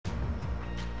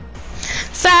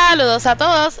Saludos a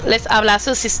todos, les habla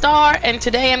Zusy-Star, and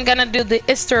today I'm gonna do the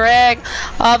Easter egg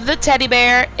of the teddy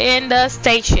bear in the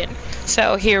station.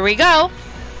 So here we go.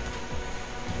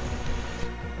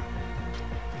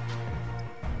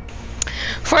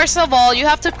 First of all, you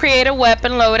have to create a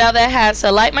weapon loadout that has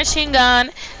a light machine gun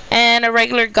and a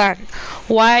regular gun.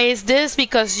 Why is this?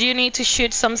 Because you need to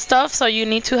shoot some stuff, so you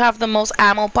need to have the most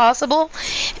ammo possible,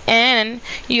 and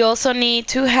you also need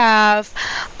to have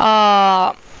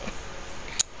a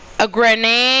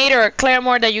grenade or a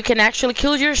claymore that you can actually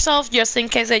kill yourself, just in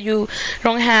case that you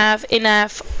don't have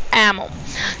enough ammo.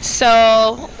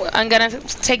 So I'm gonna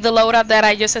take the loadout that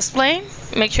I just explained.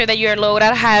 Make sure that your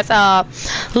loadout has a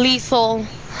lethal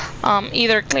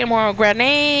either claymore or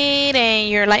grenade, and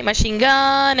your light machine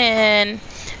gun and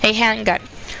a handgun.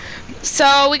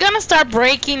 So we're gonna start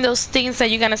breaking those things that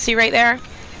you're gonna see right there,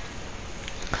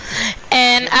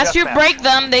 and as you break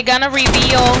them, they're gonna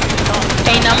reveal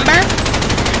a number,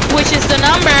 which is the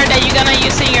number that you're gonna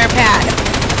use in your pad.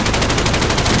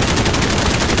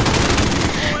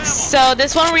 So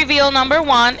this one reveal number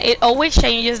 1. It always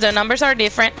changes, the numbers are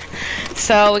different.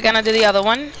 So we're gonna do the other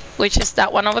one, which is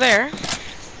that one over there.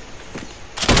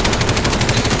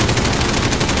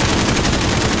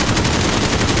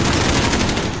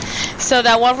 So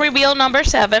that one reveal number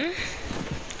 7.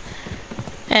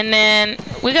 And then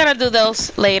we're gonna do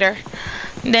those later.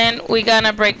 Then we're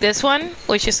gonna break this one,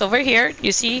 which is over here.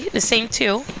 You see the same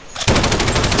two.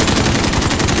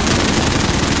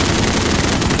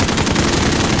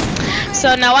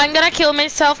 So now I'm gonna kill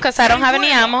myself because I don't have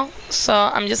any ammo. So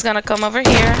I'm just gonna come over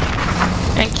here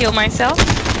and kill myself.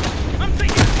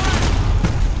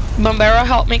 Bombero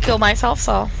helped me kill myself,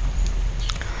 so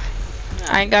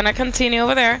I'm gonna continue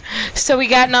over there. So we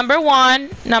got number 1,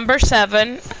 number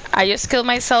 7. I just killed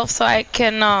myself so I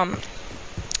can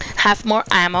have more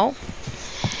ammo.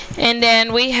 And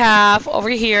then we have over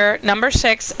here number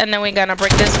 6, and then we're gonna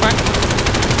break this one.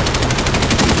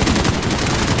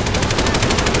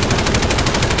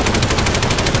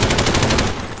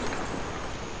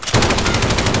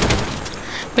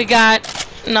 We got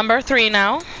number 3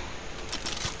 now.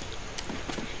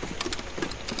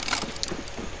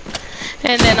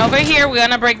 And then over here we're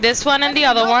gonna break this one and the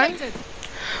other one,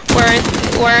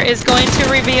 where it's going to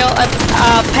reveal a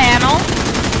panel.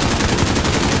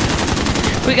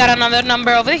 We got another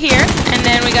number over here, and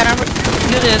then we gotta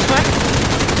do this one.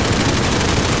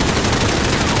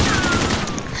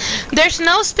 There's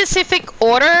no specific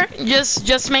order,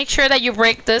 just make sure that you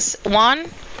break this one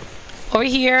over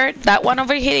here, that one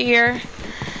over here,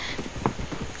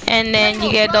 and then you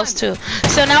get those two.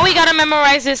 So now we gotta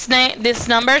memorize this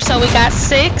number. So we got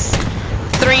 6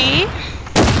 3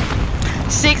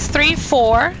 6 3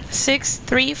 4 6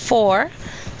 3 4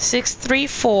 6 3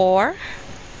 4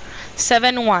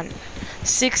 7 1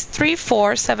 6 3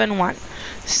 4 7 1.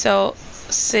 So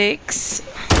 6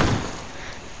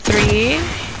 3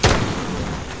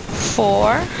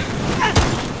 4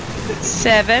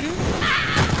 7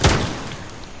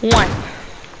 1.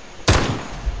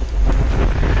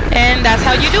 And that's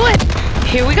how you do it.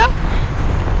 Here we go.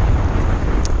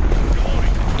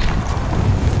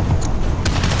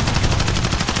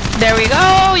 There we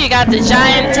go. You got the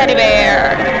giant teddy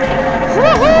bear.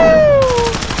 Woohoo!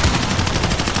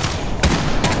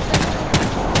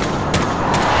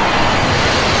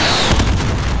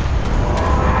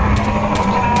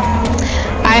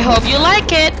 I hope you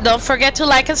like it. Don't forget to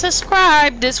like and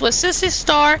subscribe. This was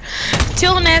Zusy-Star.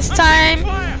 Till next time.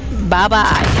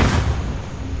 Bye-bye.